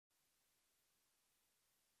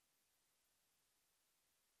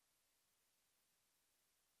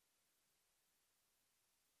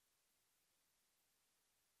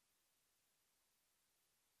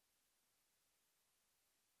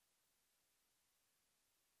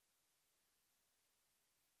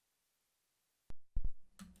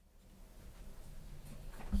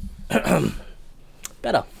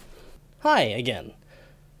Better. Hi again.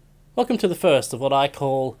 Welcome to the first of what I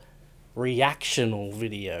call reactional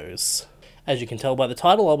videos. As you can tell by the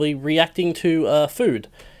title, I'll be reacting to food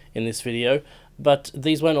in this video, but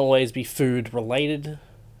these won't always be food related.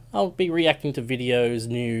 I'll be reacting to videos,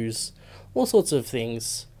 news, all sorts of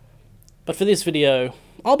things. But for this video,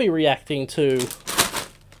 I'll be reacting to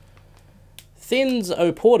Thin's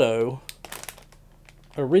Oporto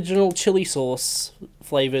original chili sauce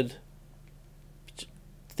flavored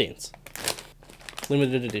Thins.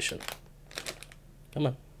 Limited edition. Come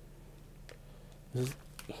on.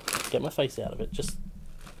 Get my face out of it. Just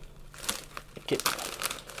get.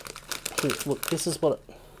 Here, look, this is what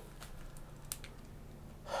it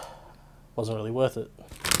wasn't really worth it.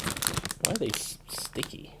 Why are these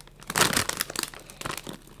sticky?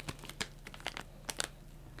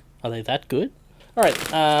 Are they that good? Alright,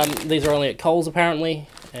 these are only at Coles apparently,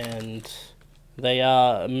 and they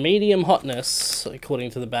are medium hotness,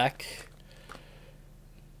 according to the back.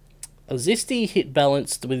 A zesty hit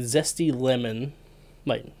balanced with zesty lemon.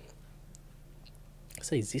 Wait. Did I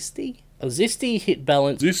say zesty? A zesty hit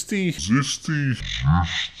balanced. Zesty.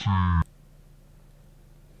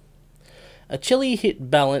 A chili hit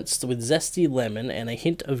balanced with zesty lemon and a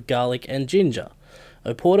hint of garlic and ginger.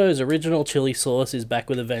 Oporto's original chili sauce is back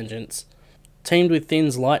with a vengeance, teamed with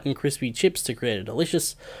Thin's light and crispy chips to create a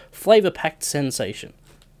delicious, flavour-packed sensation.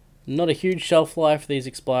 Not a huge shelf life, these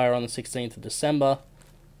expire on the 16th of December.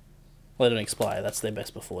 Well, they don't expire, that's their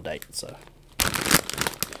best before date, so.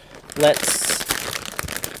 Let's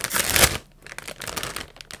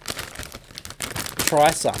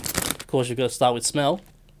try some. Of course, you've got to start with smell.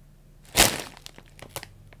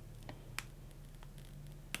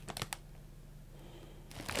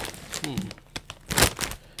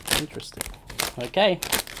 Interesting. Okay,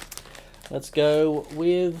 let's go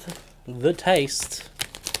with the taste.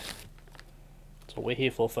 That's what we're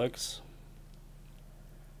here for, folks.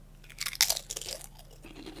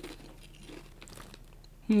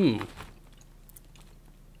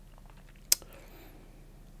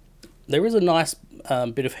 There is a nice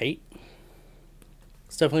bit of heat.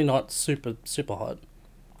 It's definitely not super hot.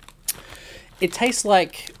 It tastes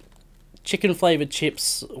like chicken flavored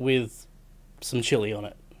chips with some chili on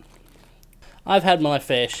it. I've had my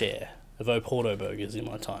fair share of Oporto burgers in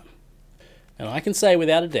my time, and I can say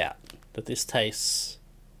without a doubt that this tastes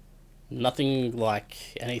nothing like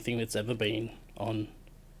anything that's ever been on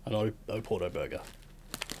an Oporto burger.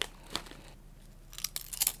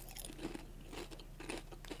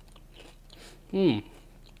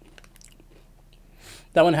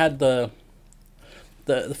 That one had the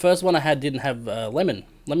first one I had didn't have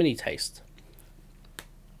lemony taste.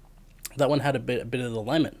 That one had a bit of the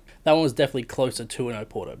lemon. That one was definitely closer to an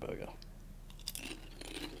Oporto burger.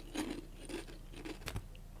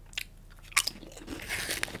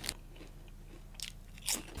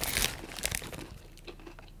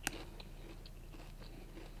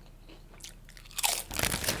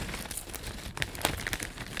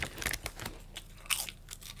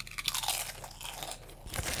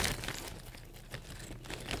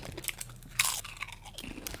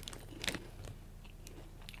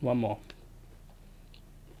 One more.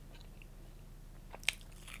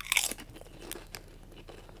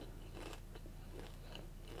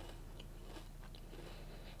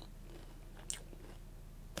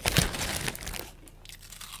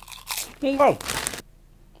 Oh.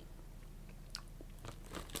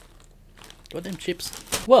 Goddamn chips.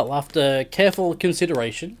 Well, after careful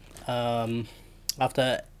consideration,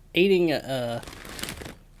 after eating a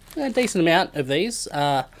decent amount of these,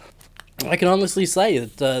 I can honestly say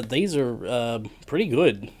that these are pretty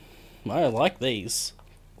good. I like these.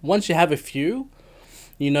 Once you have a few,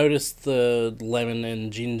 you notice the lemon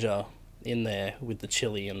and ginger in there with the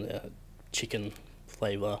chili and the chicken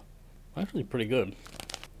flavour. Actually pretty good.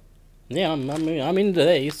 Yeah, I'm into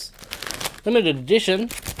these. Limited edition.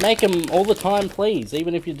 Make them all the time, please.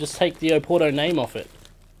 Even if you just take the Oporto name off it.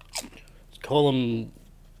 Just call them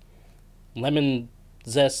lemon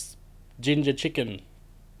zest ginger chicken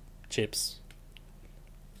chips.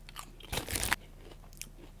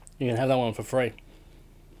 You can have that one for free.